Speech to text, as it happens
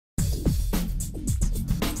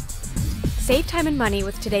Save time and money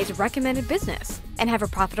with today's recommended business and have a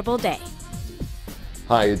profitable day.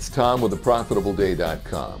 Hi, it's Tom with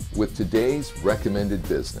theprofitableday.com with today's recommended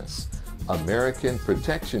business, American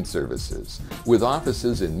Protection Services, with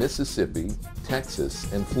offices in Mississippi,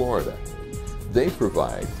 Texas, and Florida. They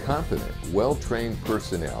provide competent, well-trained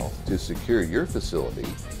personnel to secure your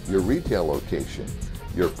facility, your retail location,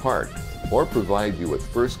 your park, or provide you with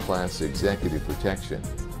first-class executive protection.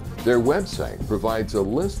 Their website provides a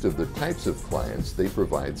list of the types of clients they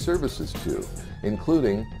provide services to,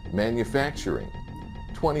 including manufacturing,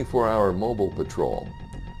 24-hour mobile patrol,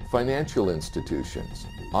 financial institutions,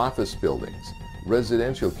 office buildings,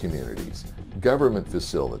 residential communities, government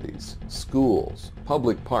facilities, schools,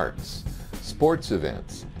 public parks, sports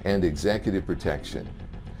events, and executive protection.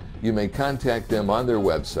 You may contact them on their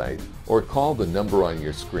website or call the number on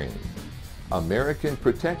your screen. American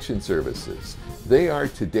Protection Services. They are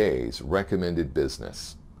today's recommended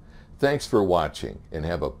business. Thanks for watching and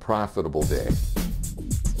have a profitable day.